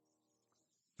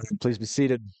Please be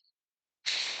seated.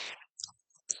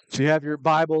 If you have your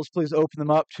Bibles, please open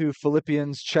them up to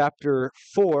Philippians chapter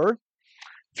 4.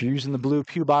 If you're using the blue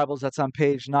pew Bibles, that's on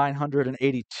page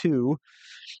 982.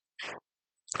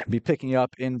 I'll be picking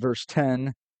up in verse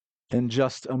 10 in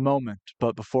just a moment.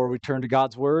 But before we turn to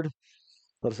God's Word,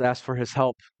 let us ask for His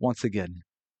help once again.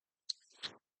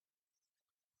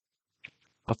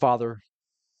 Father,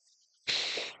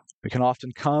 we can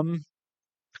often come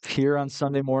here on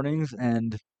Sunday mornings,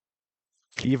 and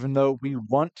even though we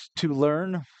want to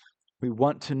learn, we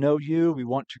want to know you, we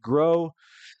want to grow,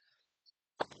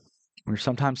 we're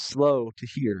sometimes slow to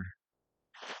hear.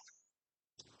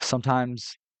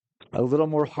 Sometimes a little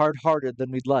more hard-hearted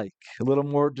than we'd like, a little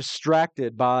more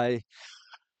distracted by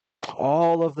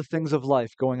all of the things of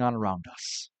life going on around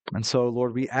us. And so,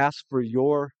 Lord, we ask for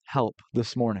your help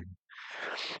this morning,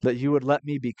 that you would let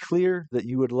me be clear, that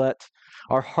you would let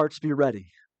our hearts be ready,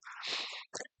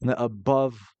 and that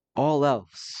above all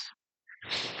else,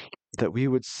 that we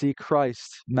would see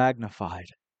Christ magnified,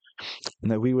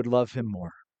 and that we would love him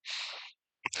more.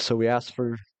 So we ask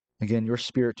for, again, your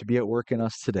Spirit to be at work in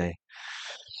us today.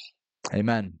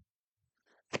 Amen.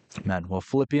 Amen. Well,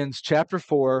 Philippians chapter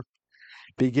 4,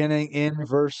 beginning in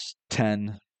verse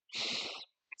 10,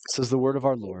 this is the word of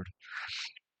our Lord.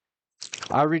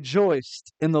 I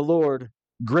rejoiced in the Lord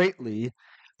greatly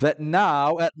that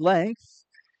now at length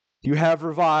you have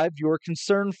revived your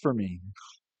concern for me.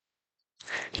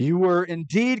 You were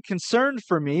indeed concerned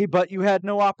for me, but you had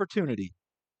no opportunity.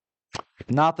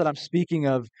 Not that I'm speaking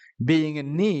of being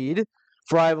in need,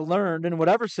 for I have learned in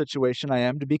whatever situation I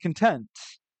am to be content.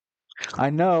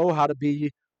 I know how to be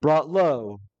brought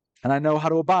low, and I know how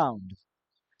to abound.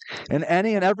 In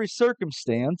any and every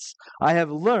circumstance, I have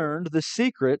learned the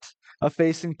secret of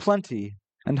facing plenty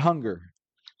and hunger,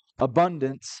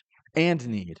 abundance and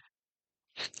need.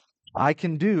 I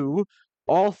can do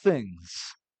all things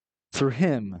through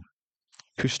him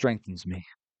who strengthens me.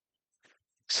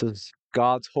 This is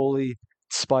God's holy,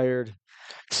 inspired,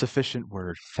 sufficient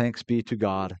word. Thanks be to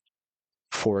God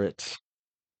for it.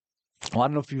 Well, I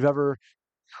don't know if you've ever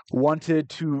wanted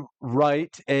to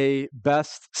write a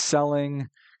best-selling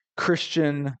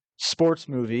Christian sports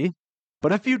movie,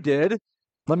 but if you did,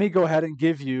 let me go ahead and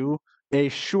give you a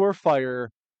surefire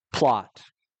plot.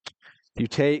 You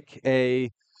take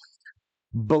a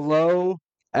below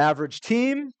average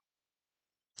team,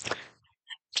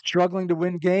 struggling to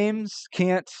win games,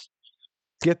 can't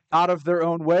get out of their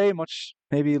own way, much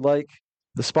maybe like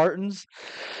the Spartans.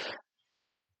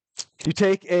 You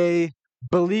take a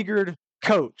beleaguered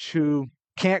coach who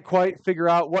can't quite figure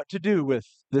out what to do with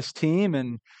this team,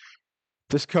 and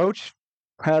this coach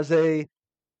has a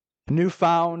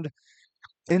newfound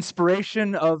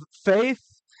inspiration of faith,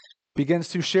 begins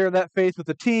to share that faith with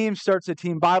the team, starts a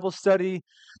team Bible study.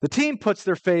 The team puts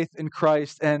their faith in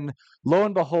Christ, and lo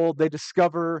and behold, they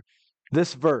discover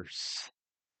this verse.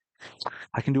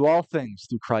 I can do all things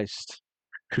through Christ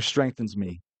who strengthens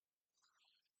me.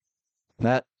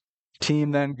 That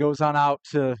team then goes on out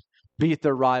to beat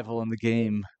their rival in the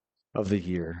game of the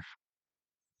year.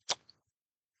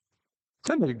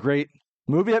 That's a great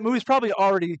movie. That movie's probably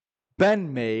already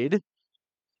been made,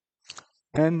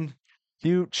 and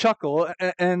you chuckle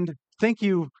and think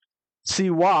you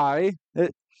see why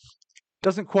it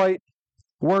doesn't quite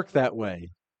work that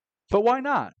way. But why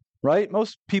not, right?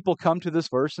 Most people come to this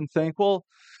verse and think, well,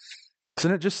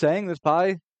 isn't it just saying that if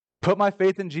I put my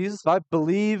faith in Jesus, if I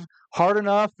believe hard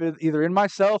enough, either in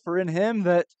myself or in him,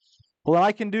 that, well,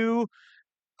 I can do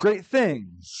great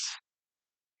things?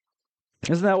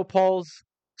 Isn't that what Paul's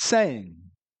saying?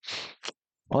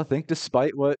 Well, I think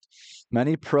despite what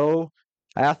many pro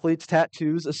athletes'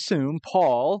 tattoos assume,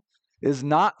 Paul is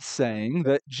not saying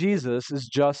that Jesus is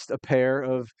just a pair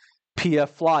of PF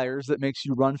flyers that makes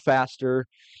you run faster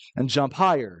and jump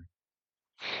higher.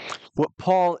 What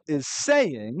Paul is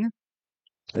saying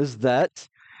is that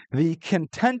the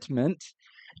contentment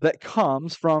that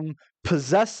comes from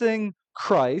possessing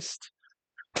Christ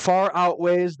far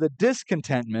outweighs the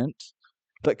discontentment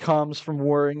that comes from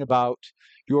worrying about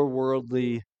your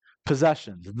worldly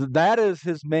possessions. That is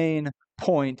his main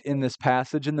point in this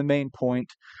passage, and the main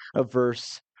point of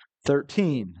verse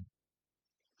 13.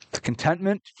 The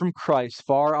contentment from Christ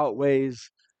far outweighs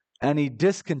any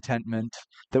discontentment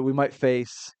that we might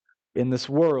face in this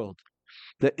world.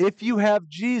 That if you have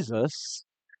Jesus,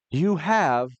 you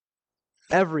have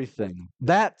everything.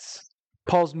 That's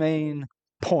Paul's main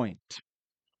point.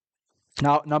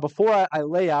 Now before I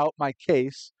lay out my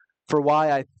case for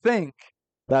why I think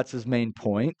that's his main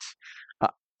point,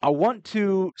 I want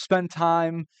to spend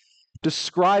time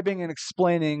describing and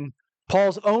explaining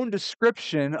Paul's own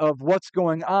description of what's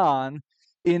going on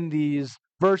in these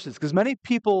verses, because many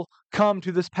people come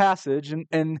to this passage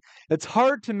and it's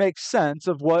hard to make sense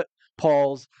of what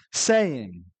Paul's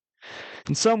saying.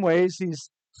 In some ways, he's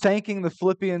thanking the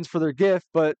Philippians for their gift,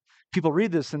 but people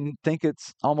read this and think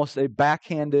it's almost a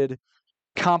backhanded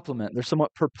compliment. They're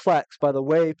somewhat perplexed by the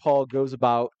way Paul goes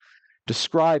about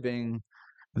describing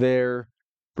their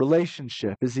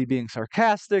relationship. Is he being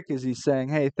sarcastic? Is he saying,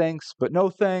 hey, thanks, but no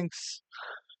thanks?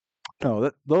 No,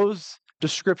 those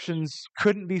descriptions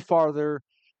couldn't be farther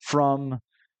from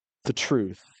the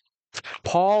truth.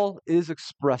 Paul is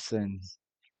expressing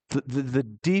the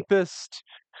deepest,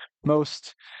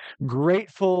 most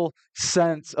grateful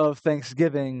sense of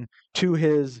thanksgiving to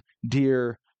his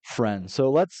dear friend. So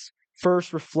let's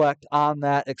first reflect on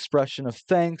that expression of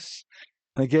thanks.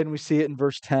 And again, we see it in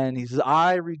verse 10. He says,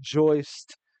 I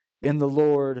rejoiced in the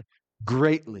Lord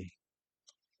greatly,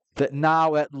 that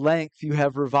now at length you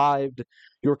have revived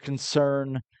your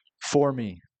concern for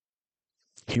me.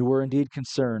 You were indeed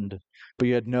concerned, but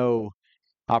you had no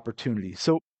opportunity.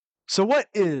 So what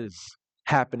is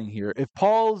happening here? If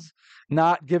Paul's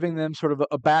not giving them sort of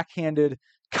a backhanded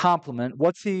compliment,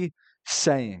 what's he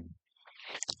saying?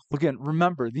 Again,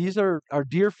 remember, these are our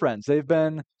dear friends. They've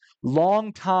been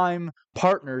longtime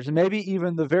partners, and maybe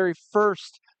even the very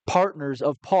first partners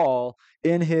of Paul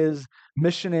in his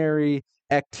missionary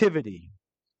activity.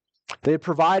 They had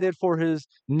provided for his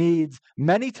needs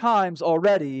many times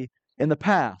already in the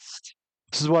past.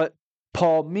 This is what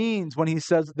Paul means when he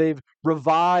says that they've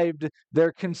revived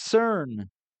their concern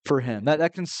for him.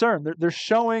 That concern, they're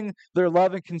showing their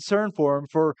love and concern for him,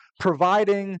 for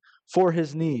providing for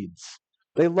his needs.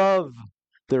 They love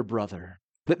their brother,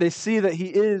 that they see that he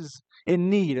is in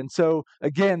need. And so,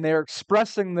 again, they're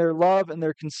expressing their love and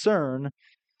their concern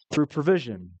through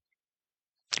provision.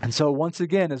 And so, once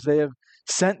again, as they have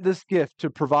sent this gift to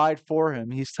provide for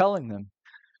him, he's telling them,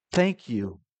 thank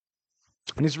you.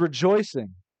 And he's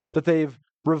rejoicing that they've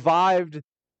revived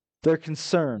their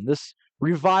concern. This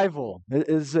revival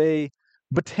is a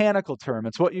botanical term.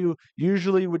 It's what you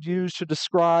usually would use to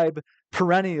describe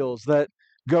perennials that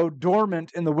go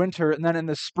dormant in the winter and then in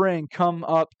the spring come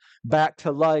up back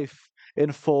to life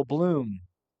in full bloom.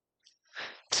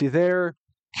 See, their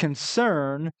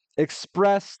concern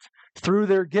expressed through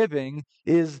their giving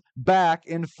is back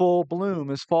in full bloom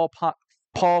as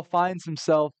Paul finds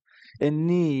himself in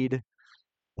need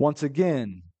once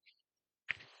again.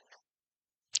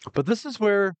 But this is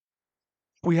where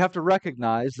we have to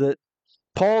recognize that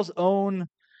Paul's own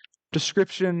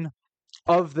description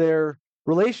of their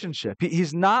relationship,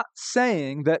 he's not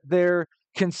saying that their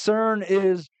concern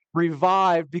is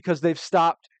revived because they've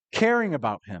stopped caring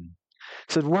about him.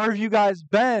 He said, where have you guys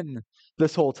been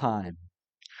this whole time?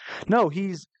 No,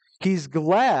 he's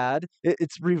glad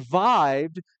it's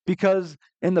revived because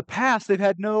in the past they've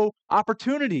had no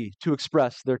opportunity to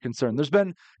express their concern. There's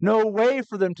been no way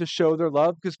for them to show their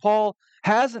love because Paul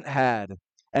hasn't had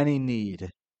any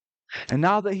need. And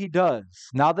now that he does,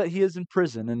 now that he is in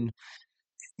prison and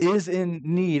is in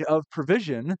need of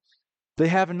provision, they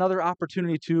have another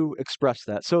opportunity to express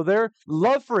that. So their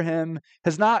love for him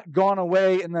has not gone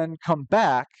away and then come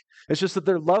back. It's just that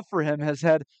their love for him has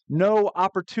had no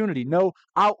opportunity, no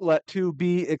outlet to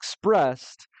be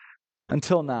expressed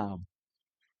until now.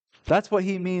 That's what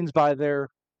he means by their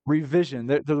revision,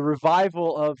 the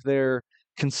revival of their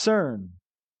concern.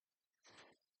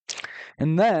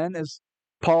 And then, as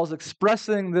Paul's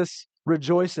expressing this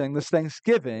rejoicing, this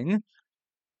thanksgiving,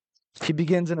 he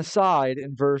begins an aside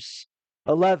in verse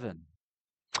 11.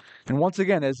 And once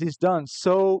again, as he's done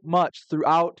so much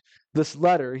throughout this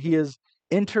letter, he is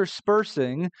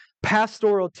interspersing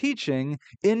pastoral teaching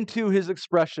into his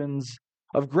expressions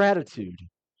of gratitude.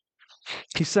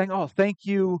 He's saying, oh, thank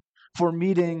you for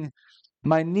meeting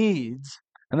my needs.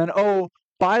 And then, oh,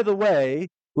 by the way,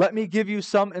 let me give you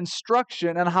some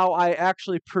instruction on how I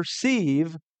actually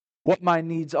perceive what my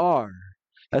needs are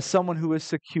as someone who is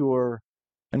secure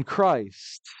in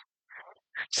Christ.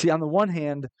 See, on the one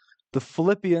hand, the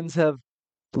Philippians have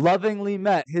lovingly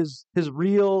met his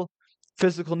real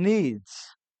physical needs.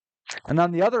 And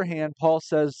on the other hand, Paul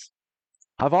says,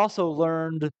 I've also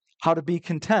learned how to be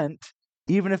content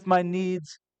even if my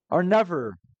needs are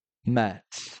never met.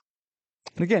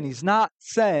 And again, he's not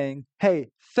saying, hey,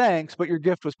 thanks, but your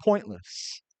gift was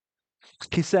pointless.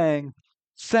 He's saying,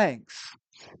 thanks,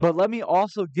 but let me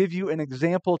also give you an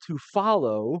example to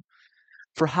follow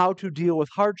for how to deal with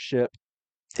hardship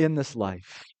in this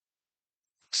life.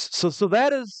 So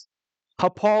that is how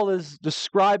Paul is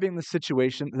describing the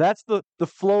situation. That's the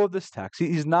flow of this text.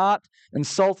 He's not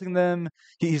insulting them.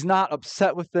 He's not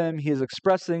upset with them. He is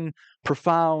expressing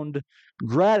profound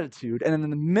gratitude. And in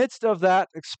the midst of that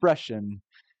expression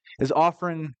is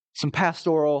offering some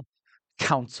pastoral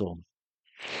counsel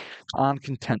on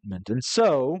contentment. And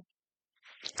so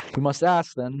we must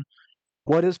ask then,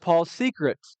 what is Paul's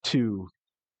secret to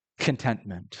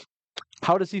contentment?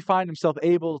 How does he find himself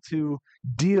able to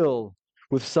deal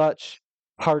with such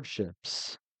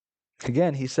hardships?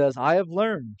 Again, he says, I have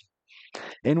learned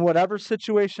in whatever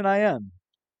situation I am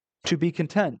to be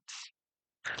content.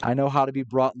 I know how to be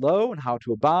brought low and how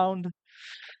to abound.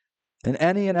 In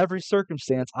any and every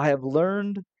circumstance, I have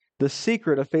learned the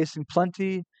secret of facing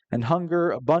plenty and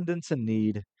hunger, abundance and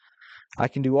need. I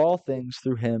can do all things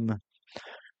through him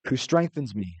who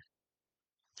strengthens me.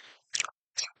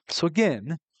 So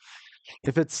again,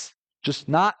 if it's just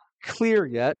not clear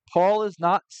yet, Paul is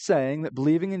not saying that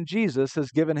believing in Jesus has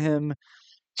given him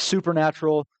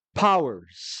supernatural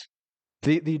powers.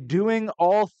 The doing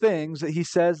all things that he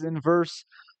says in verse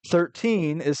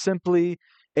 13 is simply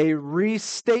a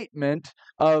restatement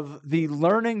of the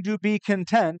learning to be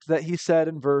content that he said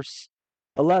in verse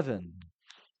 11.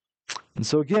 And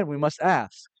so again, we must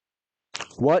ask,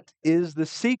 what is the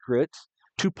secret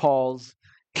to Paul's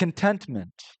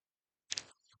contentment?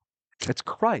 It's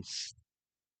Christ.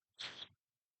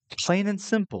 Plain and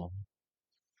simple.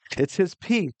 It's his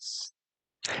peace.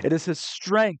 It is his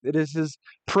strength. It is his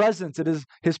presence. It is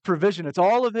his provision. It's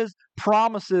all of his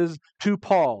promises to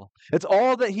Paul. It's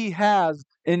all that he has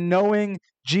in knowing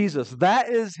Jesus. That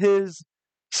is his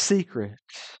secret.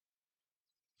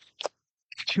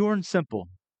 Pure and simple.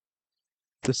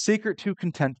 The secret to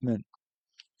contentment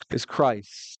is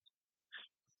Christ.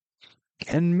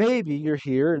 And maybe you're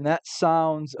here and that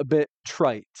sounds a bit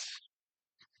trite.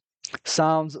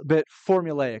 Sounds a bit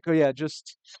formulaic. Oh yeah,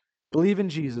 just believe in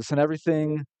Jesus and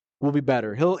everything will be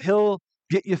better. He'll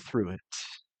get you through it.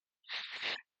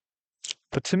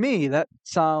 But to me, that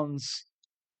sounds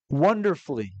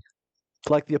wonderfully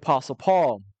like the Apostle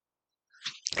Paul.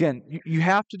 Again, you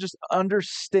have to just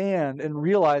understand and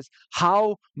realize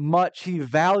how much he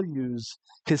values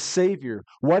his Savior,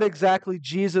 what exactly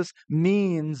Jesus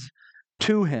means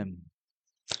to him.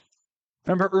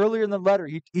 Remember earlier in the letter,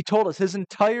 he told us his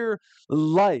entire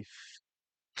life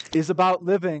is about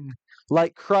living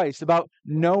like Christ, about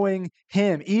knowing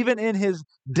him. Even in his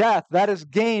death, that is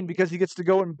gain because he gets to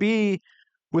go and be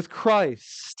with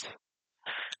Christ.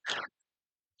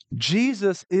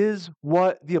 Jesus is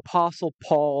what the Apostle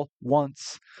Paul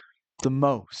wants the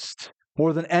most,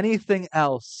 more than anything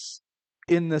else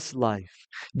in this life.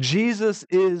 Jesus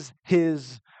is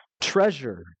his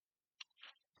treasure.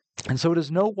 And so it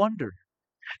is no wonder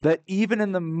that even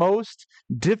in the most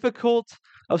difficult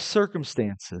of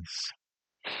circumstances,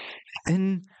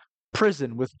 in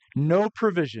prison with no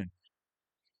provision,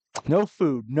 no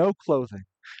food, no clothing,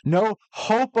 no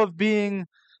hope of being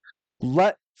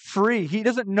let free. He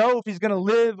doesn't know if he's going to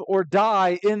live or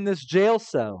die in this jail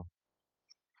cell.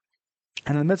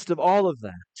 And in the midst of all of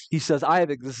that, he says, I have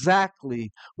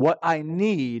exactly what I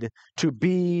need to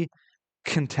be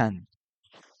content.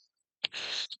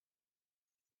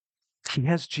 He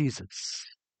has Jesus.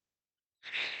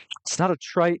 It's not a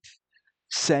trite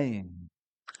saying.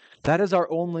 That is our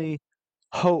only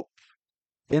hope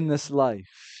in this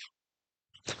life.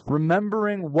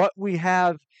 Remembering what we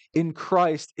have in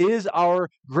Christ is our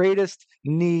greatest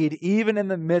need, even in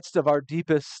the midst of our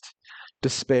deepest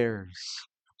despairs.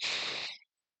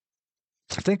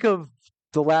 Think of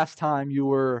the last time you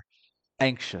were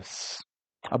anxious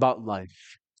about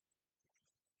life.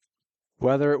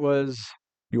 Whether it was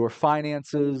your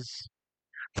finances,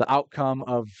 the outcome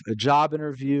of a job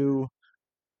interview,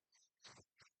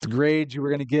 the grades you were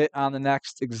going to get on the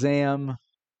next exam,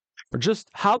 or just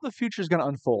how the future is going to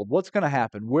unfold, what's going to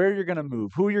happen, where you're going to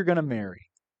move, who you're going to marry.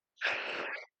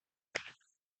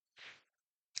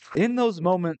 In those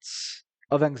moments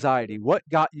of anxiety, what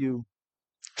got you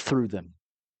through them?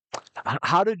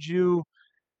 How did you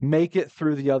make it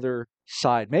through the other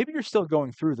side? Maybe you're still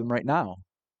going through them right now.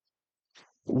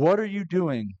 What are you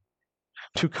doing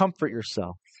to comfort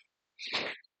yourself?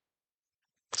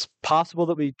 It's possible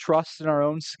that we trust in our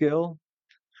own skill,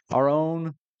 our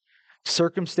own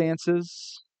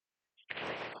circumstances,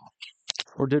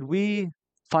 or did we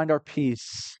find our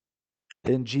peace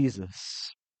in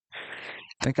Jesus?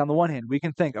 I think on the one hand, we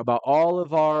can think about all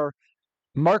of our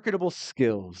marketable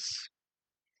skills,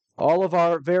 all of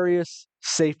our various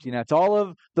safety nets, all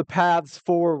of the paths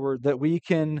forward that we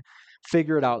can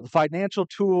figure it out, the financial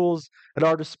tools at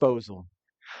our disposal,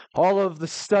 all of the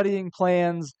studying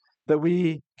plans that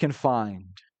we can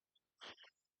find.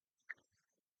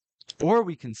 Or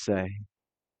we can say,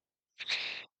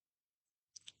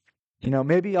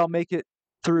 maybe I'll make it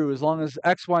through, as long as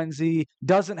X, Y, and Z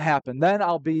doesn't happen, then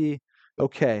I'll be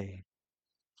okay.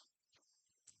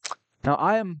 Now,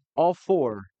 I am all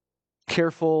for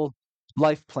careful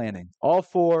life planning, all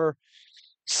for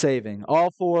saving,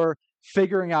 all for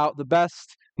figuring out the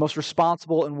best, most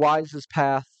responsible, and wisest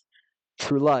path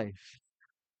through life.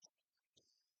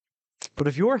 But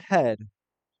if your head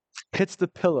hits the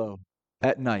pillow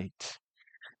at night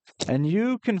and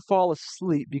you can fall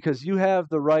asleep because you have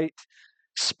the right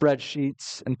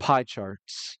spreadsheets and pie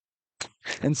charts,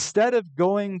 instead of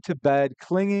going to bed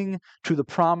clinging to the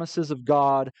promises of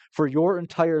God for your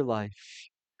entire life,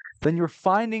 then you're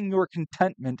finding your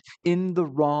contentment in the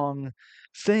wrong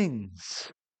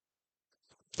things.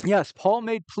 Yes, Paul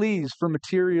made pleas for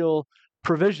material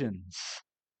provisions.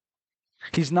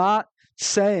 He's not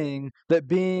saying that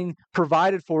being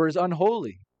provided for is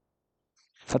unholy.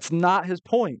 That's not his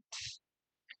point.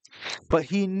 But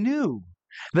he knew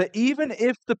that even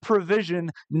if the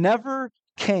provision never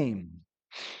came,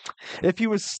 if he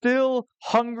was still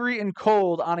hungry and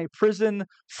cold on a prison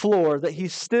floor, that he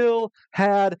still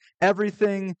had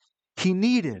everything he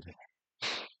needed.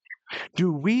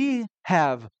 Do we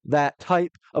have that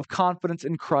type of confidence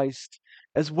in Christ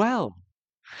as well?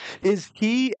 Is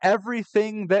he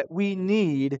everything that we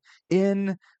need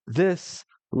in this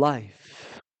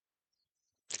life?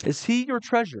 Is he your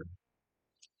treasure?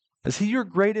 Is he your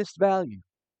greatest value?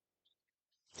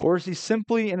 Or is he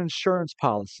simply an insurance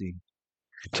policy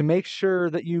to make sure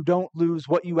that you don't lose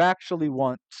what you actually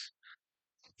want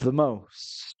the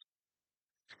most?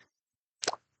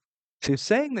 See,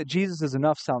 saying that Jesus is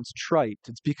enough sounds trite.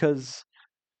 It's because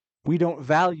we don't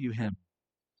value him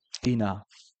enough.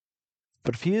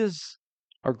 But if he is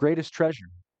our greatest treasure,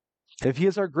 if he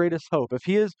is our greatest hope, if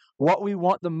he is what we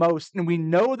want the most, and we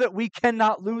know that we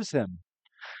cannot lose him,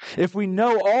 if we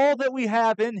know all that we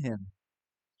have in him,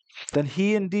 then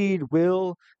he indeed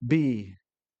will be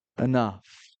enough.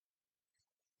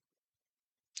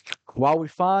 While we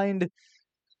find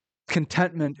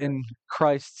contentment in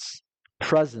Christ's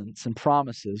presence and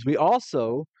promises, we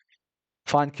also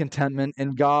find contentment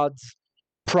in God's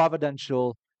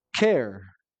providential care.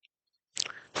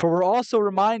 For we're also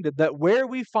reminded that where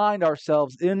we find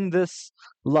ourselves in this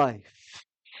life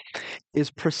is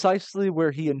precisely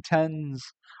where he intends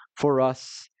for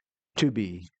us to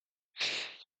be.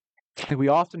 And we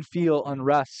often feel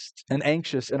unrest and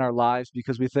anxious in our lives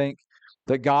because we think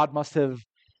that God must have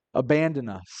abandoned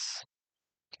us,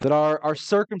 that our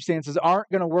circumstances aren't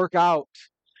going to work out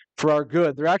for our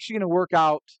good. They're actually going to work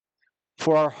out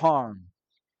for our harm.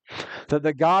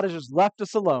 That God has just left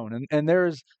us alone, and there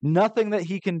is nothing that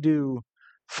he can do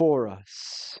for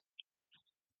us.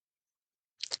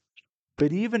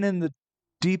 But even in the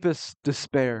deepest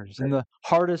despairs, in the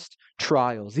hardest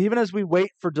trials, even as we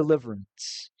wait for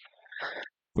deliverance,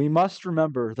 we must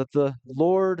remember that the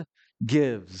Lord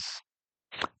gives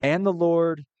and the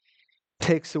Lord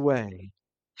takes away.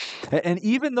 And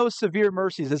even those severe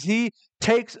mercies, as he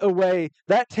takes away,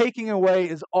 that taking away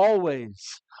is always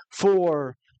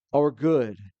for our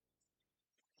good.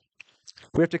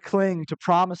 We have to cling to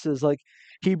promises like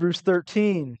Hebrews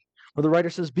 13, where the writer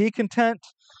says, "Be content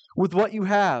with what you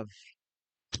have,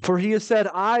 for he has said,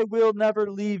 I will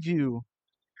never leave you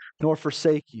nor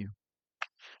forsake you."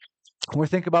 When we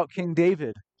think about King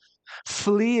David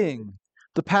fleeing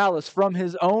the palace from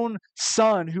his own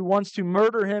son who wants to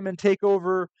murder him and take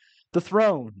over the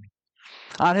throne,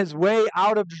 on his way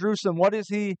out of Jerusalem, what does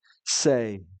he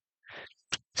say?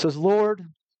 He says,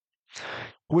 "Lord,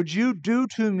 would you do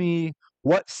to me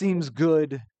what seems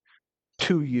good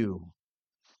to you?"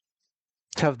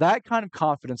 To have that kind of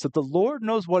confidence that the Lord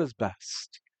knows what is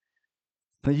best,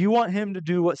 that you want him to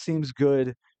do what seems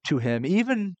good to him,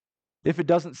 even if it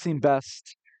doesn't seem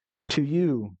best to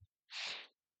you.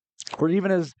 Or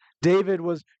even as David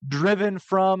was driven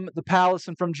from the palace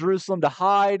and from Jerusalem to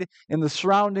hide in the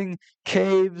surrounding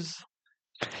caves,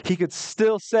 he could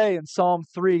still say in Psalm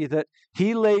 3 that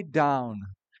he laid down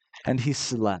and he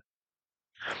slept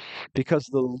because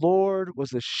the Lord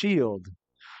was a shield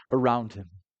around him.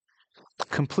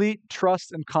 Complete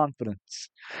trust and confidence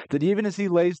that even as he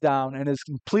lays down and is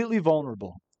completely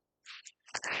vulnerable,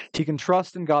 he can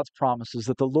trust in God's promises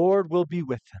that the Lord will be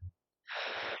with him.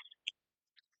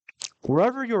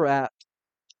 Wherever you're at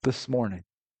this morning,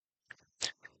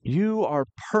 you are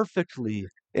perfectly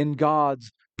in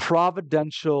God's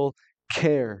providential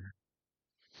care.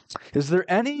 Is there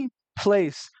any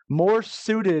place more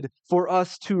suited for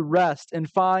us to rest and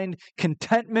find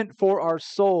contentment for our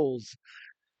souls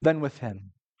than with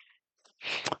him?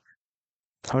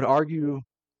 I would argue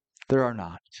there are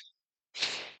not.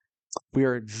 We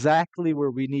are exactly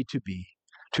where we need to be,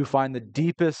 to find the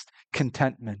deepest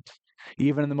contentment,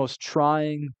 even in the most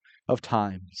trying of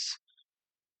times.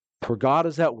 For God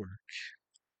is at work,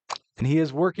 and He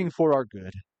is working for our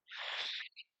good.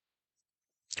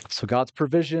 So God's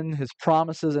provision, His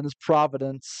promises, and His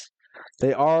providence,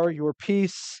 they are your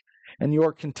peace and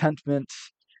your contentment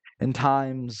in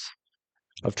times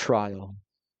of trial.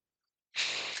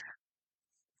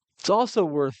 It's also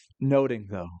worth noting,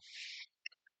 though,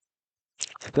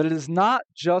 that it is not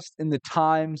just in the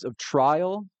times of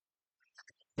trial,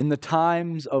 in the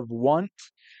times of want,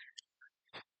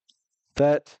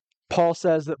 that Paul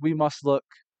says that we must look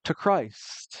to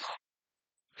Christ.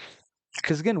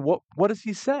 Because again, what has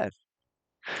he said?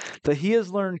 That he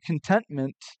has learned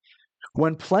contentment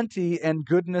when plenty and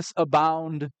goodness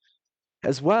abound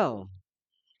as well.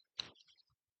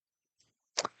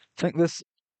 I think this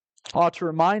ought to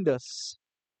remind us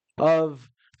of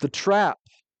the trap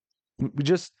we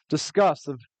just discussed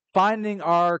of finding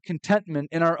our contentment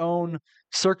in our own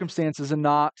circumstances and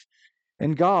not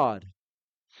in God.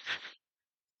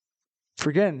 For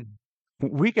again,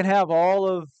 we can have all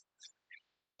of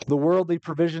the worldly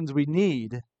provisions we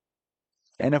need,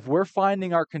 and if we're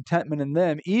finding our contentment in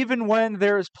them, even when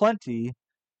there is plenty,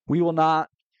 we will not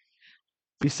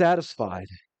be satisfied.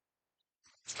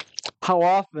 How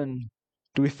often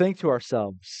do we think to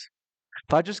ourselves,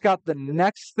 if I just got the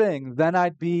next thing, then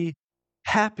I'd be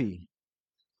happy.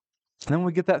 And then when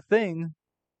we get that thing,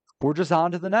 we're just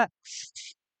on to the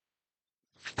next.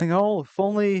 Think, oh, if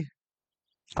only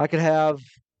I could have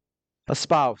a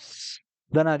spouse,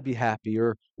 then I'd be happy.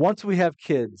 Or once we have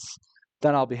kids,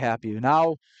 then I'll be happy.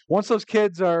 Now, once those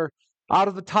kids are out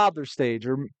of the toddler stage,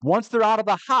 or once they're out of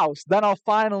the house, then I'll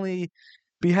finally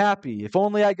be happy. If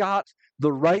only I got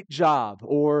the right job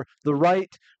or the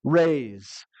right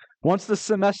raise. Once the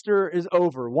semester is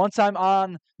over, once I'm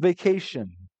on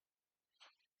vacation,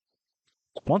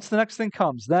 once the next thing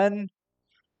comes, then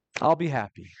I'll be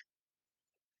happy.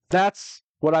 That's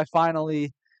what I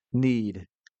finally need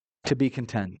to be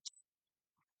content.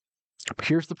 But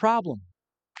here's the problem.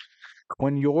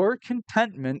 When your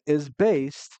contentment is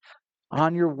based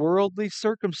on your worldly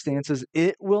circumstances,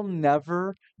 it will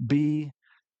never be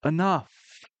enough.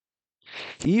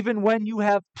 Even when you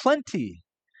have plenty,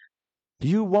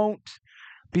 you won't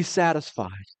be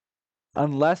satisfied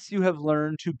unless you have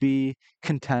learned to be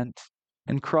content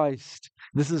in Christ.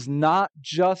 This is not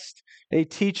just a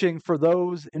teaching for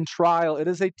those in trial, it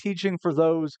is a teaching for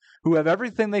those who have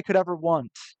everything they could ever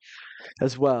want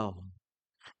as well.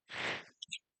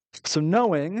 So,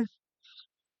 knowing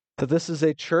that this is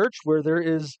a church where there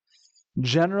is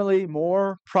generally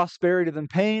more prosperity than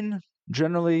pain,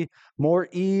 generally more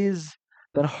ease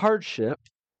than hardship,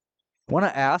 I want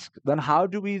to ask then, how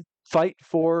do we fight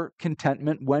for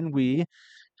contentment when we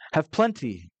have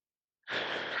plenty?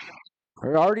 We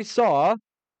already saw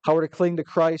how we're to cling to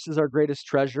Christ as our greatest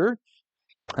treasure,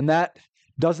 and that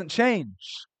doesn't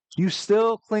change. You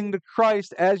still cling to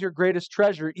Christ as your greatest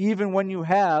treasure, even when you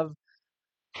have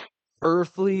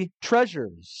earthly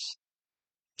treasures.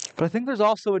 But I think there's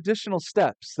also additional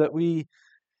steps that we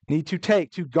need to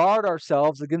take to guard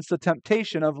ourselves against the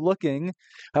temptation of looking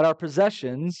at our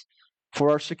possessions for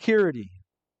our security.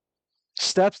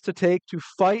 Steps to take to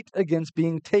fight against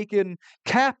being taken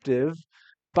captive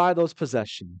by those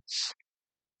possessions.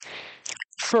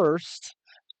 First,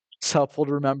 it's helpful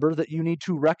to remember that you need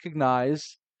to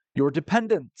recognize your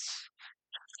dependence.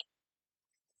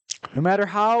 No matter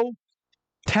how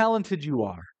talented you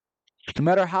are, no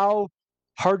matter how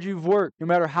hard you've worked, no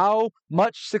matter how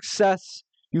much success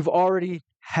you've already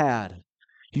had,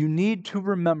 you need to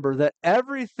remember that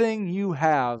everything you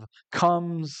have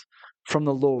comes from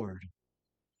the Lord.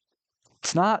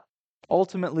 It's not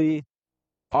ultimately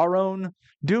our own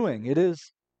doing. It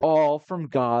is all from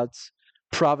God's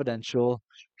providential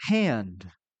hand.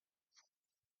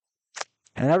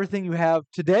 And everything you have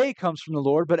today comes from the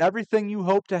Lord, but everything you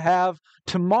hope to have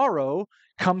tomorrow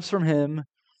comes from Him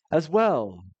as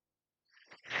well.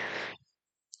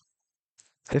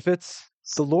 If it's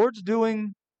the Lord's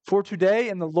doing for today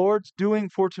and the Lord's doing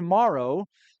for tomorrow,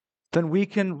 then we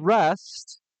can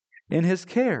rest in His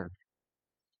care.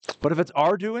 But if it's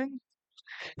our doing,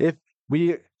 if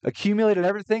we accumulated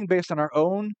everything based on our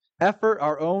own effort,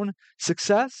 our own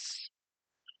success,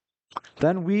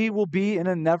 then we will be in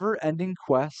a never-ending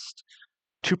quest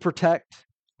to protect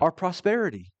our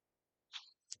prosperity.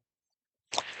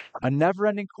 A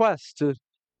never-ending quest to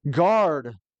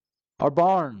guard our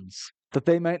barns, that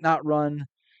they might not run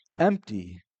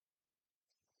empty.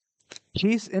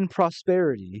 Peace in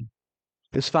prosperity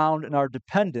is found in our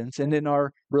dependence and in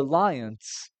our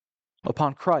reliance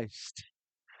upon Christ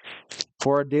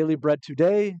for our daily bread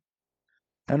today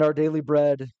and our daily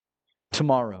bread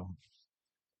tomorrow.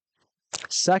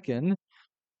 Second,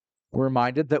 we're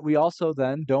reminded that we also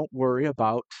then don't worry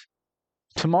about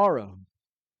tomorrow.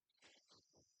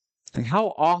 And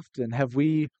how often have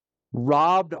we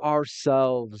robbed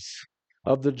ourselves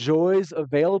of the joys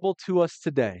available to us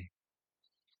today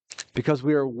because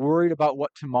we are worried about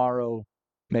what tomorrow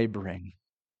may bring?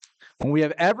 When we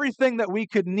have everything that we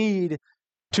could need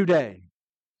today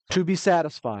to be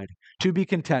satisfied, to be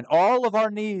content, all of our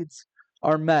needs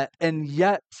are met, and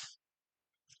yet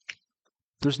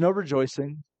there's no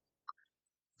rejoicing,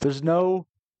 there's no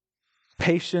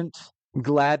patient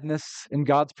gladness in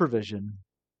God's provision.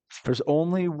 There's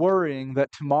only worrying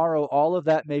that tomorrow all of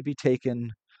that may be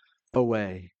taken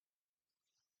away.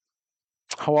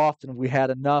 How often have we had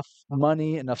enough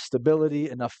money, enough stability,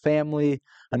 enough family,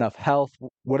 enough health,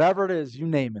 whatever it is, you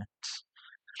name it,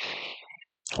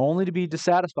 only to be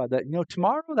dissatisfied that,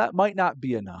 tomorrow that might not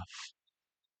be enough.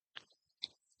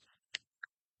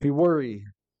 We worry.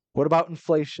 What about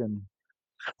inflation?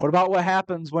 What about what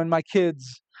happens when my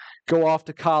kids go off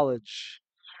to college?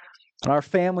 And our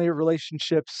family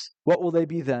relationships, what will they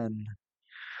be then?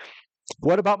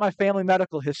 What about my family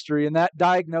medical history and that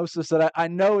diagnosis that I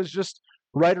know is just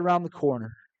right around the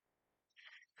corner?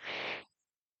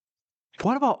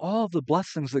 What about all of the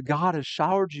blessings that God has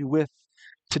showered you with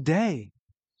today?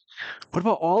 What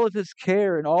about all of His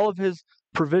care and all of His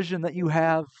provision that you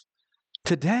have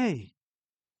today?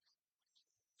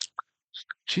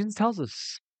 Jesus tells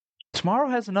us tomorrow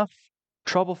has enough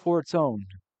trouble for its own.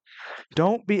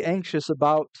 Don't be anxious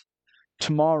about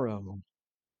tomorrow.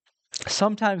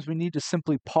 Sometimes we need to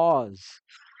simply pause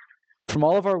from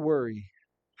all of our worry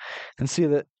and see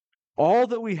that all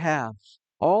that we have,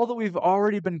 all that we've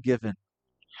already been given,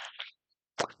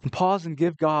 and pause and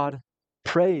give God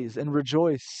praise and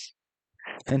rejoice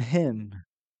in Him.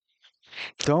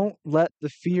 Don't let the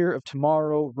fear of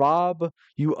tomorrow rob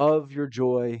you of your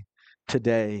joy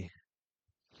today.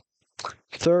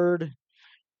 Third,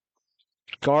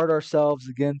 guard ourselves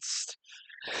against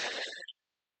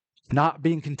not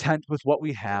being content with what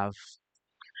we have.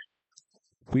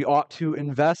 We ought to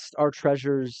invest our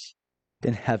treasures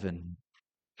in heaven.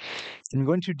 I'm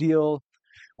going to deal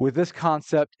with this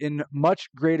concept in much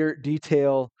greater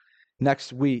detail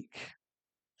next week.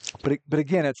 But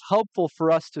again, it's helpful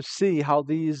for us to see how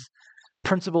these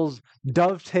principles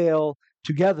dovetail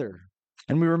together.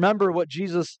 And we remember what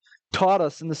Jesus taught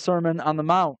us in the Sermon on the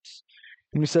Mount.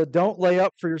 And He said, "Don't lay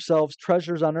up for yourselves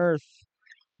treasures on earth,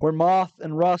 where moth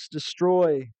and rust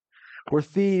destroy, where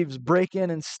thieves break in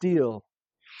and steal.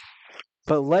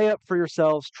 But lay up for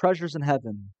yourselves treasures in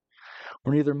heaven,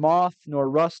 where neither moth nor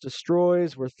rust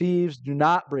destroys, where thieves do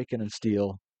not break in and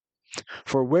steal.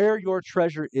 For where your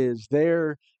treasure is,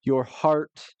 there your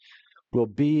heart will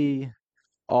be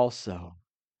also."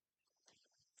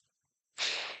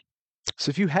 So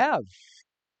if you have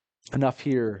enough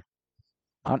here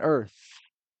on earth,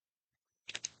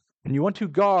 and you want to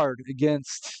guard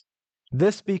against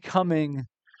this becoming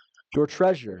your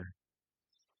treasure,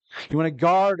 you want to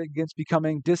guard against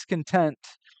becoming discontent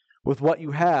with what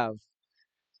you have,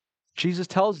 Jesus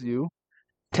tells you,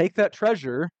 take that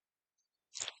treasure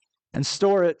and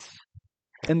store it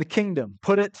in the kingdom.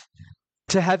 Put it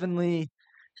to heavenly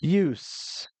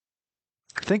use.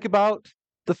 Think about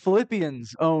the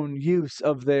Philippians' own use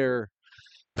of their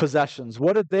possessions.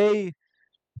 What did they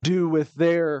do with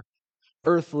their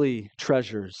earthly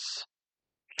treasures?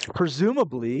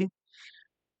 Presumably,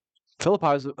 Philippi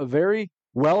was a very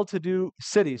well-to-do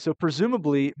city, so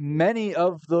presumably many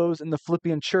of those in the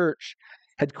Philippian church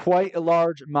had quite a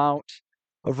large amount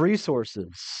of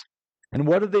resources. And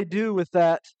what did they do with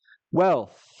that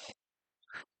wealth?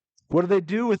 What did they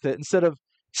do with it instead of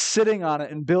sitting on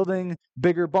it and building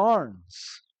bigger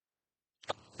barns?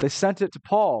 They sent it to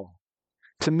Paul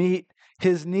to meet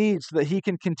his needs so that he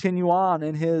can continue on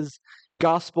in his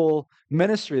gospel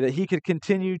ministry, that he could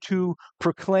continue to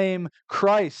proclaim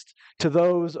Christ to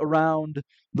those around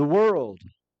the world.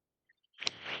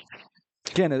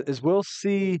 Again, as we'll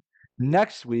see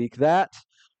next week, that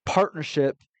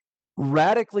partnership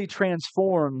radically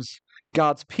transforms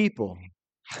God's people.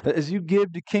 As you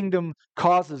give to kingdom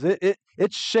causes,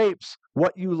 it shapes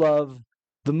what you love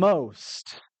the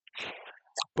most.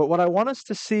 But what I want us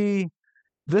to see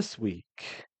this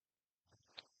week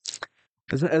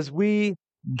is that as we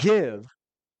give,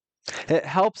 it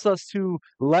helps us to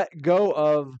let go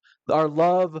of our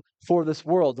love for this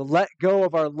world, to let go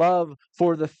of our love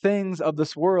for the things of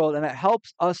this world, and it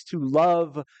helps us to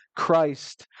love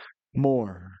Christ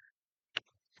more.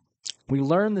 We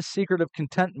learn the secret of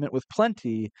contentment with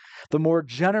plenty, the more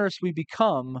generous we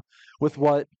become with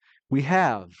what we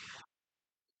have.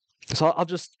 So I'll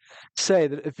just say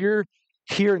that if you're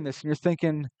hearing this and you're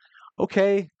thinking,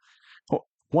 okay,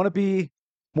 want to be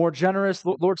more generous,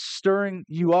 Lord's stirring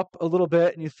you up a little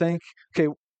bit, and you think,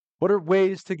 okay, what are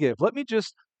ways to give? Let me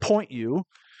just point you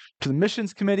to the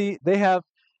missions committee. They have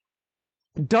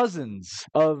dozens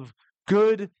of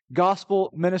good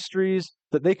gospel ministries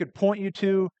that they could point you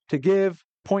to give,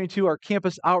 point you to our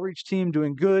campus outreach team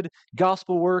doing good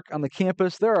gospel work on the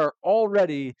campus. There are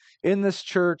already in this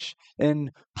church in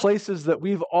places that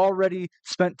we've already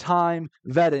spent time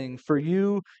vetting for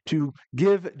you to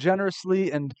give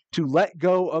generously and to let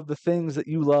go of the things that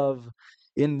you love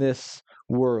in this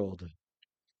world.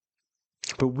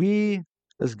 But we,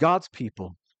 as God's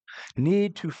people,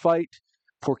 need to fight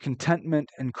for contentment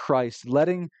in Christ,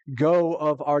 letting go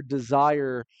of our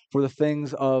desire for the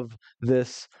things of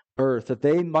this earth, that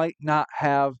they might not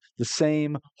have the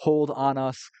same hold on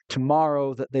us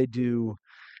tomorrow that they do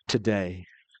today.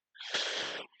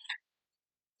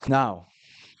 Now,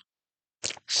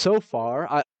 so far,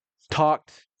 I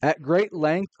talked at great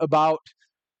length about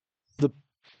the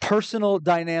personal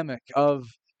dynamic of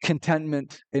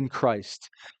contentment in Christ,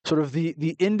 sort of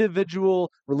the individual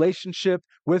relationship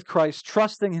with Christ,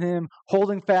 trusting in Him,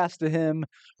 holding fast to Him,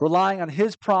 relying on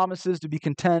His promises to be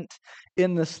content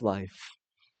in this life.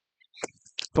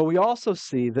 But we also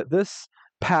see that this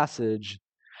passage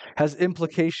has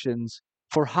implications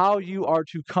for how you are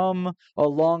to come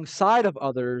alongside of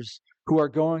others who are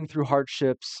going through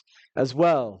hardships as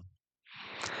well.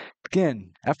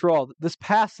 Again, after all, this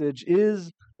passage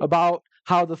is about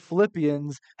how the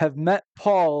Philippians have met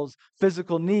Paul's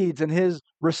physical needs and his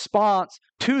response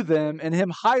to them, and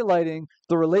him highlighting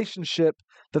the relationship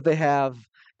that they have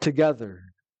together.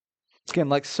 Again,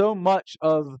 like so much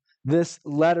of this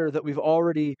letter that we've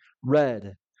already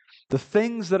read, the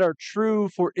things that are true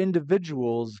for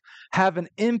individuals have an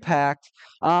impact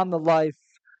on the life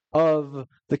of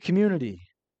the community.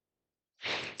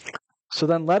 So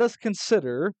then let us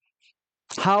consider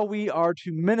how we are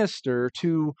to minister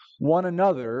to one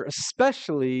another,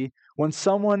 especially when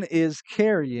someone is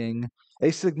carrying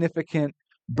a significant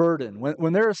burden.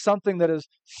 When there is something that is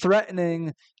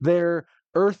threatening their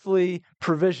earthly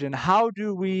provision, how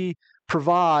do we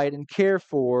provide and care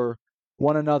for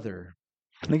one another?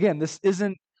 And again, this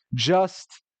isn't just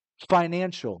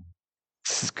financial.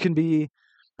 This can be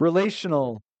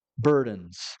relational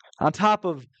burdens on top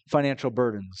of financial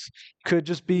burdens. Could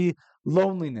just be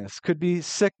loneliness, could be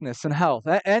sickness and health,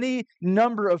 any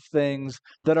number of things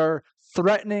that are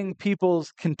threatening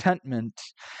people's contentment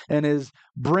and is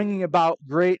bringing about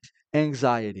great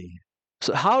anxiety.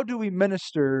 So, how do we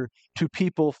minister to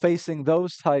people facing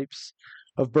those types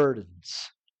of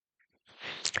burdens?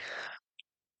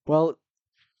 Well,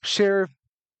 share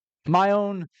my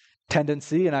own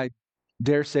tendency, and I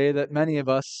dare say that many of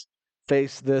us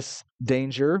face this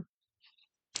danger.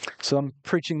 So I'm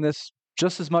preaching this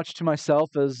just as much to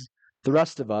myself as the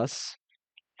rest of us.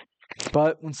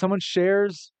 But when someone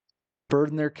shares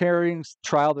burden they're carrying,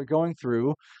 trial they're going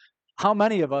through, how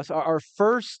many of us, our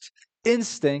first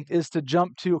instinct is to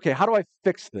jump to, okay, how do I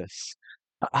fix this?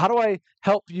 How do I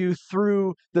help you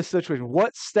through this situation?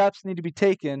 What steps need to be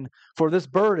taken for this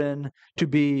burden to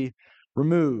be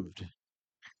removed?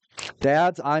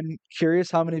 Dads, I'm curious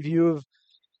how many of you have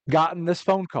gotten this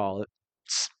phone call.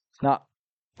 It's not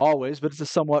always, but it's a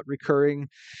somewhat recurring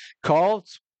call.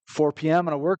 It's 4 p.m.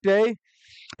 on a work day,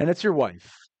 and it's your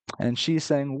wife. And she's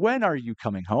saying, when are you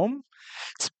coming home?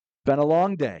 It's been a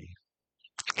long day.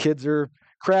 Kids are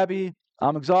crabby.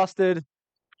 I'm exhausted.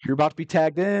 You're about to be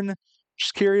tagged in.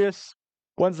 Just curious,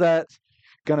 when's that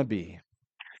going to be?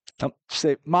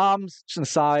 Say, moms, just an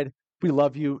aside, we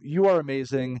love you. You are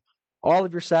amazing. All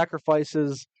of your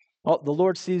sacrifices, the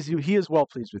Lord sees you. He is well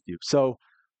pleased with you. So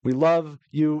we love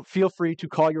you. Feel free to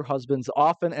call your husbands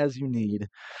often as you need.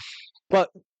 But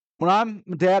when I'm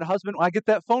a dad, husband, when I get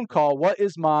that phone call, what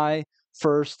is my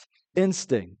first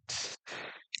instinct?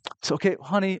 It's okay,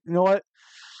 honey, you know what?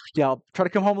 Yeah, I'll try to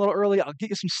come home a little early. I'll get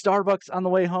you some Starbucks on the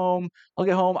way home. I'll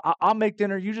get home. I'll make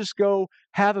dinner. You just go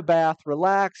have a bath,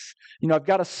 relax. I've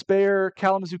got a spare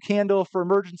Kalamazoo candle for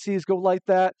emergencies. Go light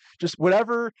that. Just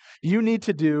whatever you need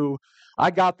to do.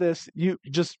 I got this. You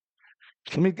just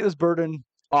let me get this burden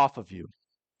off of you.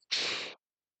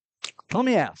 Let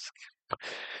me ask,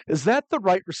 is that the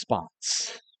right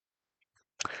response?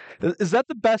 Is that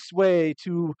the best way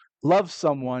to love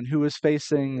someone who is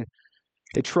facing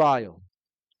a trial?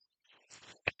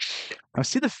 I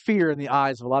see the fear in the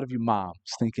eyes of a lot of you moms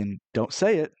thinking, don't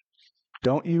say it.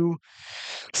 Don't you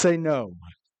say no.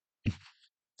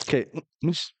 Okay, let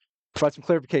me just provide some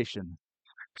clarification.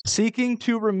 Seeking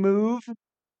to remove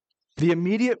the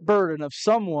immediate burden of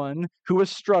someone who is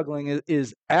struggling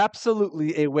is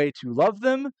absolutely a way to love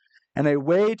them and a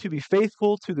way to be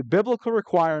faithful to the biblical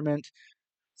requirement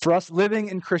for us living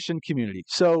in Christian community.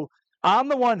 So, on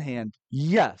the one hand,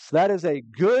 yes, that is a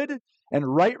good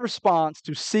and right response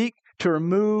to seek to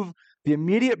remove the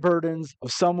immediate burdens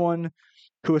of someone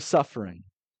who is suffering.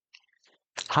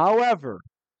 However,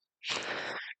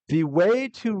 the way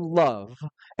to love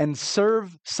and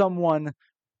serve someone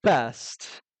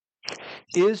best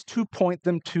is to point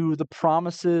them to the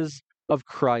promises of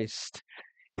Christ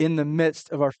in the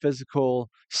midst of our physical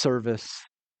service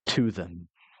to them.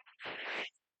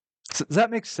 So does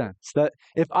that make sense? That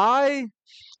if I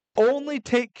only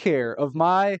take care of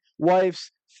my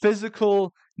wife's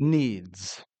physical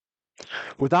needs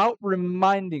without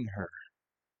reminding her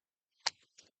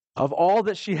of all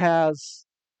that she has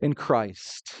in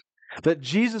Christ, that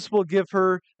Jesus will give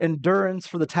her endurance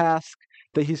for the task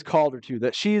that he's called her to,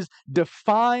 that she's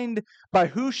defined by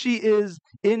who she is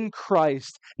in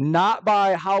Christ, not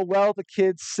by how well the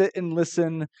kids sit and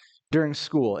listen during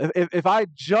school. If I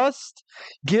just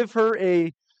give her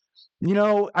a,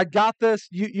 I got this,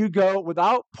 you go,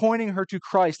 without pointing her to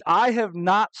Christ, I have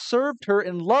not served her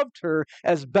and loved her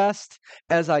as best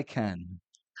as I can.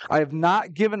 I have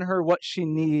not given her what she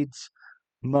needs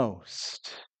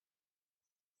most.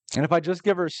 And if I just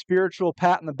give her a spiritual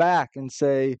pat in the back and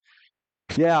say,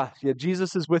 yeah,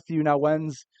 Jesus is with you, now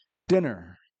when's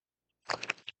dinner?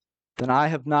 Then I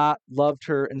have not loved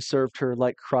her and served her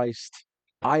like Christ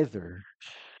either.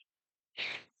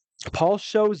 Paul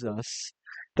shows us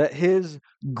that his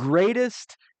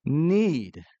greatest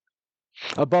need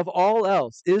above all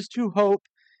else is to hope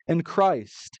in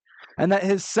Christ, and that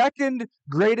his second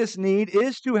greatest need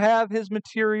is to have his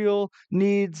material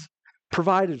needs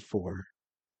provided for.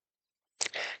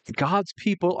 God's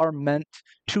people are meant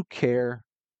to care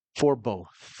for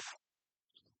both.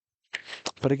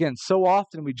 But again, so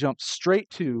often we jump straight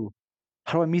to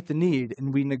how do I meet the need,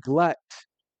 and we neglect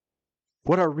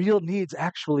what our real needs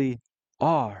actually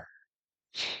are.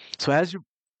 So as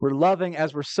we're loving,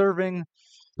 as we're serving,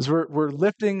 as we're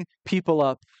lifting people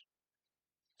up,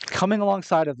 coming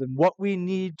alongside of them, what we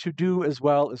need to do as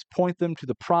well is point them to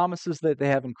the promises that they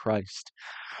have in Christ,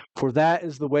 for that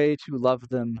is the way to love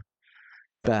them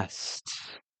best.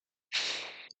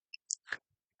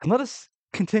 And let us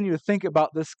continue to think about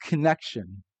this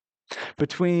connection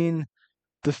between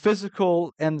the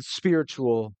physical and the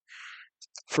spiritual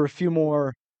for a few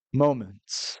more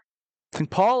moments.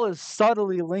 And Paul is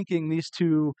subtly linking these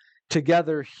two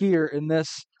together here in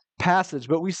this passage,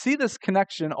 but we see this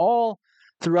connection all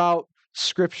throughout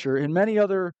Scripture. In many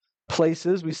other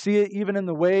places, we see it even in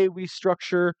the way we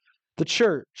structure the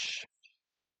church.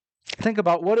 Think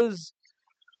about what is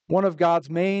one of God's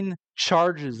main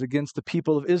charges against the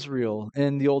people of Israel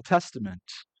in the Old Testament.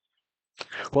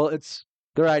 Well, it's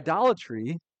their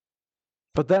idolatry,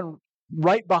 but then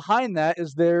right behind that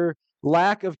is their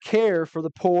lack of care for the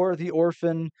poor, the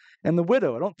orphan, and the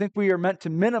widow. I don't think we are meant to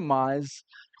minimize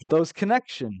those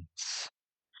connections.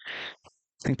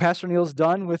 I think Pastor Neil's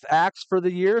done with Acts for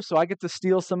the year, so I get to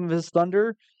steal some of his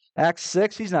thunder. Acts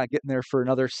 6, he's not getting there for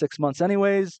another 6 months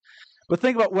anyways. But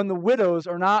think about when the widows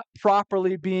are not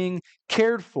properly being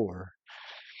cared for.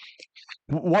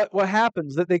 What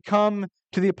happens? That they come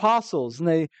to the apostles and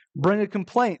they bring a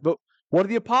complaint. But what do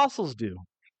the apostles do?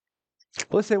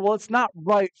 Well, they say, well, it's not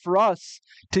right for us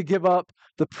to give up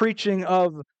the preaching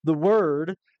of the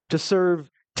word to serve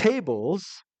tables.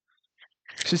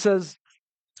 She says,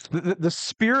 the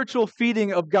spiritual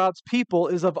feeding of God's people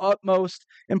is of utmost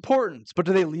importance. But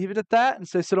do they leave it at that and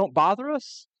say, so don't bother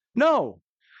us? No.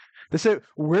 They say,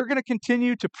 we're going to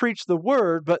continue to preach the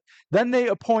word, but then they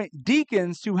appoint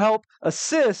deacons to help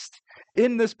assist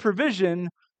in this provision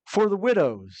for the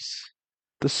widows.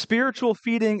 The spiritual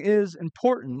feeding is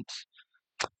important,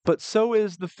 but so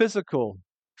is the physical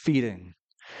feeding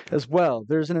as well.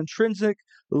 There's an intrinsic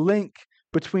link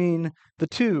between the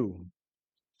two.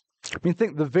 I mean,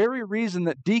 think the very reason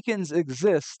that deacons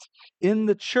exist in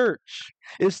the church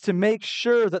is to make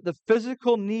sure that the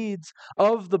physical needs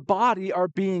of the body are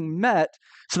being met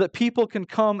so that people can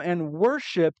come and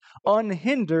worship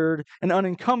unhindered and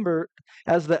unencumbered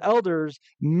as the elders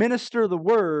minister the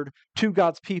word to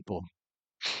God's people.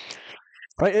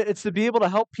 Right? It's to be able to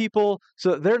help people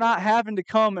so that they're not having to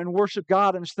come and worship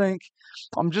God and just think,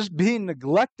 I'm just being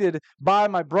neglected by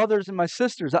my brothers and my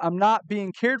sisters. I'm not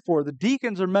being cared for. The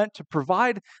deacons are meant to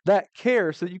provide that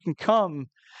care so that you can come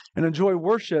and enjoy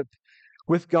worship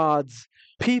with God's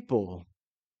people.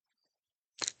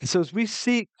 And so as we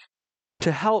seek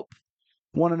to help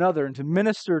one another and to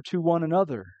minister to one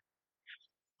another,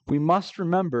 we must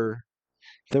remember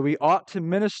that we ought to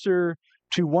minister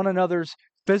to one another's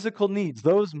physical needs.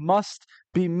 Those must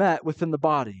be met within the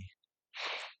body.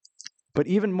 But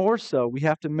even more so, we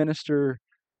have to minister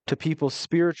to people's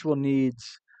spiritual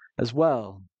needs as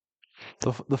well.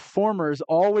 The former is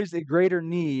always a greater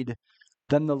need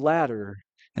than the latter,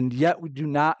 and yet we do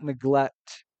not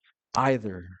neglect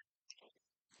either.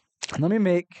 And let me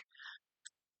make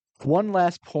one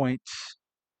last point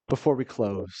before we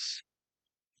close.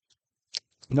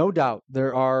 No doubt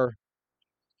there are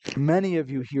many of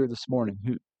you here this morning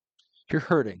who you're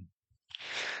hurting.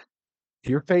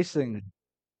 You're facing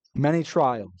many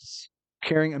trials,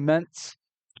 carrying immense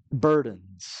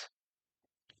burdens.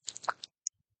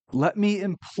 Let me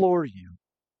implore you,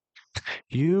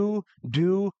 you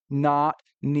do not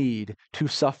need to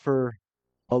suffer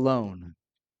alone.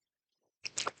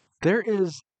 There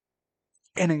is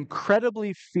an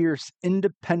incredibly fierce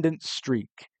independent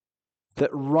streak that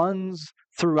runs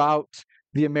throughout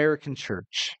the American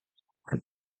church. It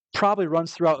probably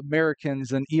runs throughout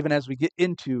Americans and even as we get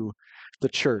into the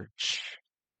church.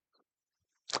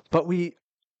 But we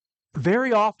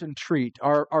very often treat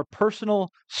our personal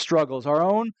struggles, our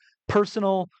own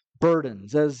personal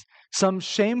burdens, as some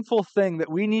shameful thing that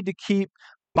we need to keep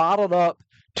bottled up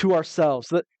to ourselves,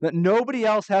 that nobody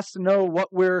else has to know what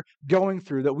we're going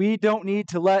through, that we don't need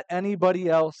to let anybody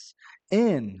else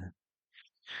in.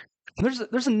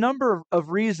 There's a number of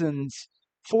reasons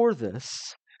for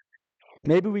this.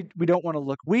 Maybe we don't want to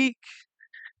look weak.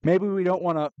 Maybe we don't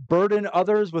want to burden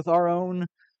others with our own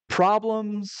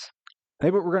problems.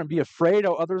 Maybe we're going to be afraid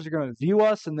how others are going to view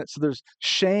us, and so there's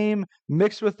shame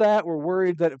mixed with that. We're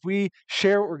worried that if we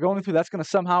share what we're going through, that's going to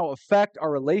somehow affect our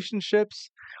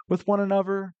relationships with one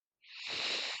another.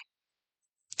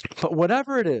 But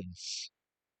whatever it is,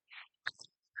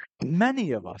 many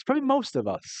of us, probably most of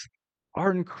us,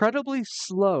 are incredibly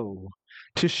slow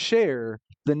to share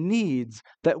the needs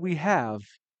that we have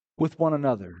with one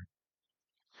another.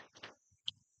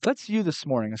 That's you this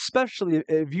morning, especially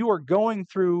if you are going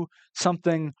through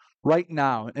something right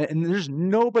now and there's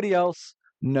nobody else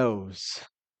knows.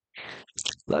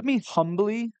 Let me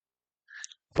humbly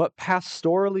but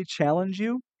pastorally challenge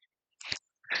you.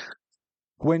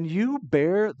 When you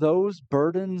bear those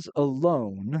burdens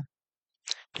alone,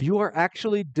 you are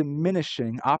actually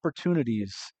diminishing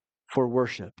opportunities for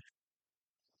worship.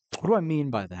 What do I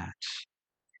mean by that?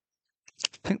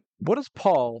 What does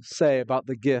Paul say about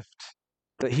the gift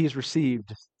that he's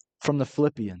received from the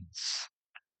Philippians?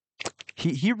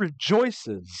 He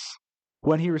rejoices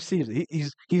when he receives it.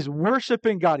 He's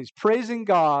worshiping God. He's praising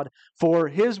God for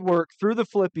his work through the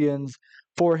Philippians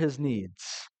for his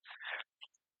needs.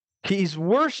 He's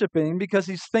worshiping because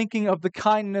he's thinking of the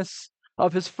kindness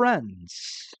of his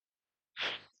friends.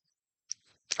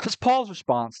 That's Paul's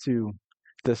response to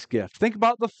this gift. Think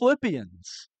about the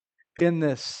Philippians in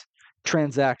this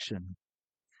transaction.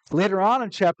 Later on in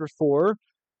chapter 4,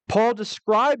 Paul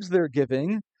describes their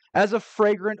giving as a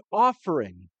fragrant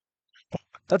offering.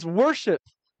 That's worship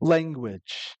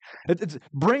language. It's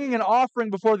bringing an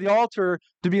offering before the altar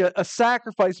to be a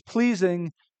sacrifice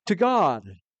pleasing to God.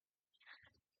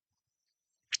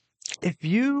 If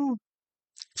you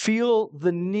feel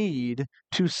the need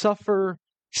to suffer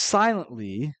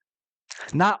silently,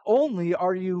 not only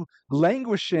are you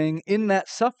languishing in that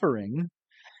suffering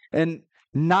and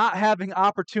not having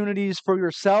opportunities for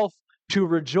yourself to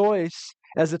rejoice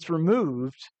as it's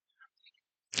removed,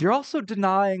 you're also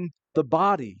denying the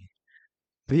body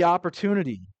the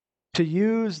opportunity to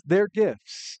use their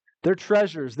gifts, their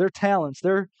treasures, their talents,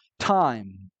 their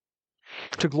time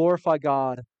to glorify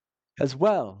God as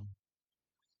well.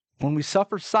 When we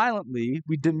suffer silently,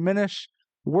 we diminish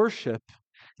worship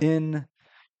in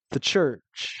the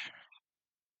church.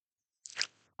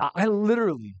 I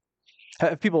literally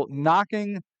have people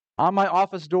knocking on my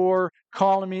office door,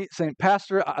 calling me, saying,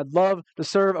 Pastor, I'd love to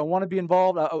serve. I want to be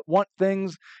involved. I want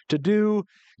things to do.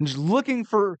 And just looking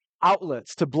for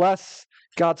outlets to bless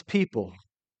God's people.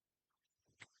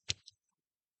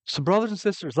 So, brothers and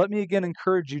sisters, let me again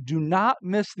encourage you, do not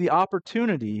miss the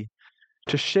opportunity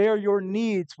to share your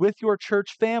needs with your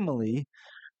church family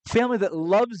that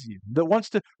loves you, that wants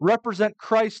to represent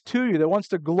Christ to you, that wants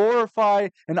to glorify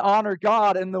and honor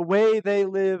God in the way they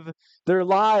live their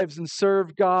lives and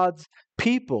serve God's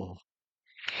people.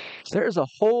 There's a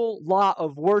whole lot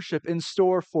of worship in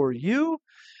store for you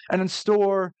and in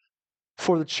store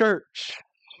for the church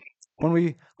when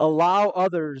we allow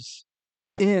others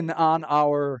in on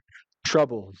our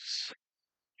troubles.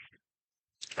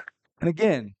 And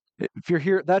again, if you're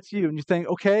here, that's you, and you think,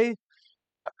 okay,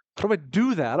 how do I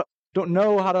do that? I don't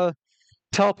know how to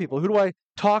tell people. Who do I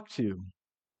talk to?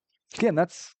 Again,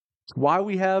 that's why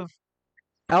we have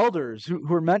elders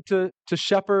who are meant to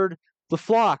shepherd the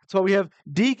flock. That's why we have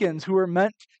deacons who are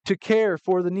meant to care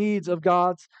for the needs of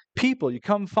God's people. You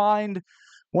come find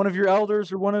one of your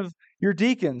elders or one of your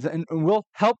deacons, and we'll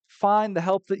help find the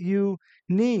help that you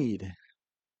need.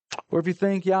 Or if you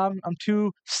think, yeah, I'm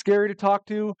too scary to talk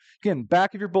to, again,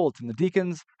 back of your bulletin, the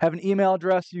deacons have an email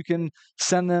address. You can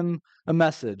send them a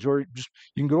message, or just,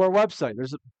 you can go to our website.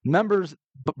 There's a members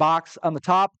box on the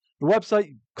top. The website,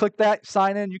 you click that,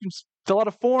 sign in. You can fill out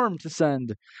a form to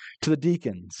send to the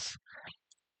deacons.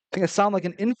 I think I sound like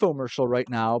an infomercial right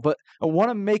now, but I want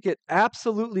to make it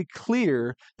absolutely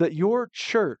clear that your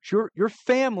church, your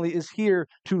family is here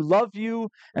to love you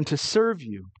and to serve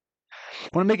you. I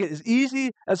want to make it as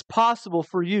easy as possible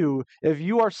for you, if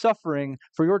you are suffering,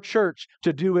 for your church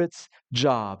to do its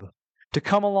job, to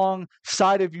come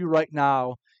alongside of you right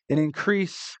now and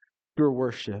increase your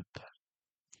worship.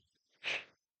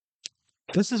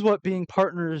 This is what being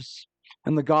partners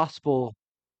in the gospel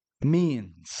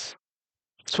means.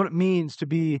 It's what it means to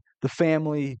be the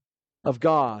family of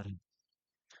God.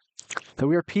 That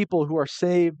we are people who are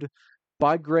saved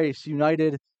by grace,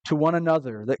 united to one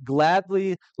another, that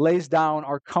gladly lays down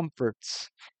our comforts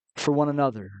for one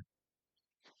another.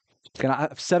 And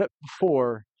I've said it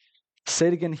before, say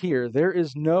it again here. There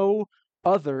is no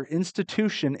other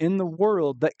institution in the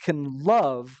world that can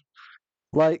love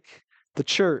like the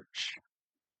church.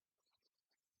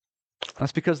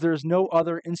 That's because there is no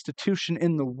other institution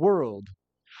in the world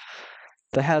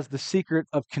that has the secret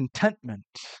of contentment,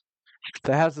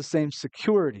 that has the same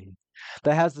security,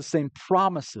 that has the same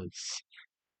promises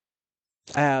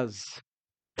as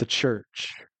the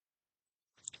church.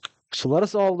 So let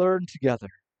us all learn together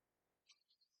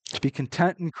to be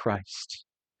content in Christ.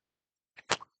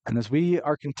 And as we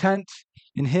are content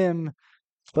in Him,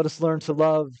 let us learn to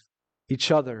love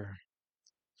each other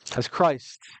as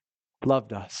Christ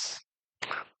loved us.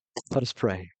 Let us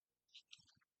pray.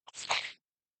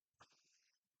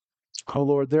 Oh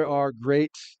Lord, there are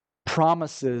great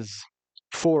promises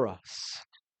for us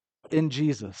in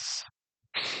Jesus.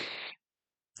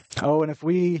 Oh, and if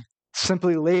we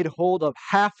simply laid hold of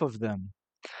half of them,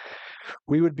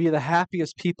 we would be the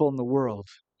happiest people in the world.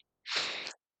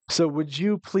 So would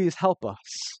you please help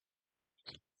us?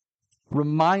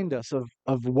 Remind us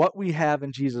of what we have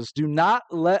in Jesus. Do not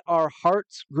let our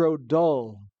hearts grow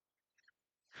dull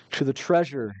to the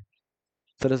treasure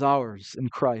that is ours in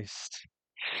Christ.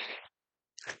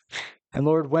 And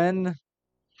Lord, when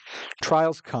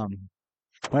trials come,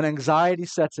 when anxiety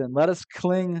sets in, let us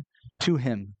cling to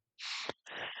Him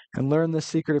and learn the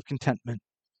secret of contentment.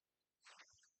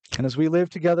 And as we live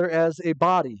together as a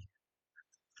body,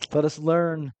 let us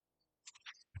learn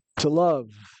to love,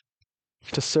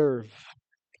 to serve,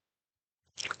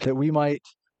 that we might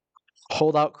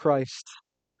hold out Christ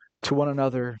to one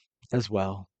another as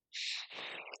well.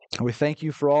 And we thank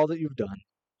you for all that you've done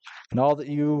and all that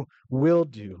you will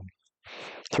do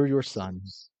through your Son.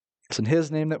 It's in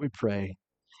His name that we pray.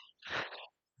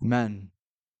 Amen.